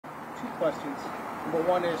two questions. Number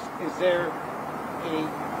one is there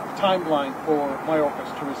a timeline for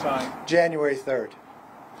Mayorkas to resign? January 3rd.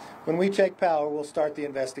 When we take power, we'll start the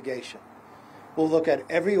investigation. We'll look at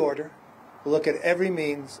every order. We'll look at every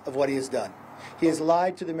means of what he has done. He has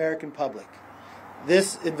lied to the American public.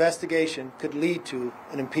 This investigation could lead to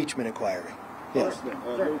an impeachment inquiry. Yes. The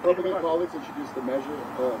Republican colleagues introduced a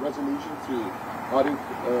resolution to audit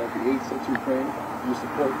the aid sent to Ukraine. Do you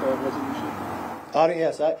support that resolution?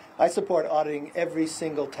 Yes, I support auditing every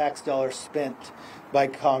single tax dollar spent by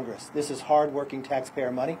Congress. This is hard-working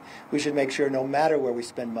taxpayer money. We should make sure, no matter where we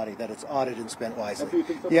spend money, that it's audited and spent wisely.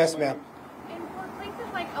 Yes, ma'am. And for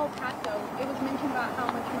places like El Paso, it was mentioned about how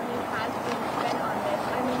much money has been spent on this.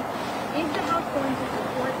 I mean, is the House going to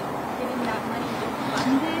support getting that money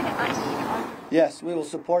funded? Yes, we will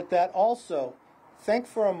support that. Also, think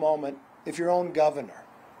for a moment if your own governor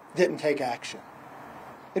didn't take action.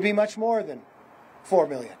 It'd be much more than $4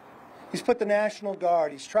 million. He's put the National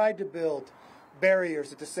Guard. He's tried to build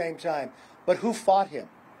barriers at the same time. But who fought him?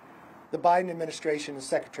 The Biden administration and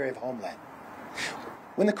Secretary of Homeland.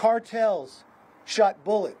 When the cartels shot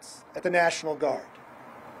bullets at the National Guard,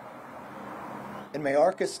 and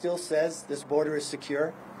Mayorkas still says this border is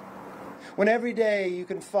secure, when every day you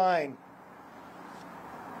can find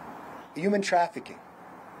human trafficking,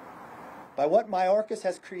 by what Mayorkas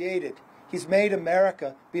has created, he's made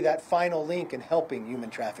America be that final link in helping human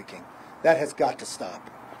trafficking. That has got to stop.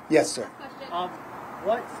 Yes, sir.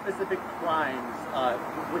 What specific crimes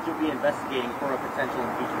would you be investigating for a potential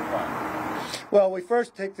impeachment trial? Well, we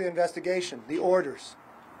first take the investigation, the orders,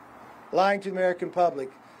 lying to the American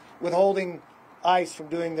public, withholding ICE from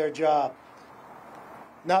doing their job,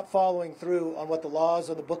 not following through on what the laws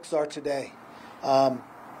of the books are today.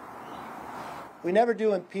 We never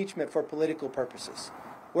do impeachment for political purposes.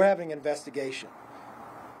 We're having an investigation.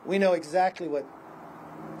 We know exactly what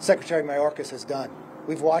Secretary Mayorkas has done.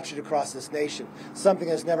 We've watched it across this nation, something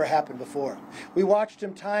that's never happened before. We watched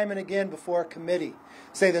him time and again before a committee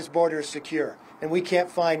say this border is secure, and we can't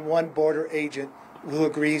find one border agent who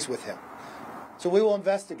agrees with him. So we will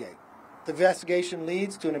investigate. If the investigation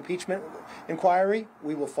leads to an impeachment inquiry,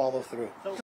 we will follow through.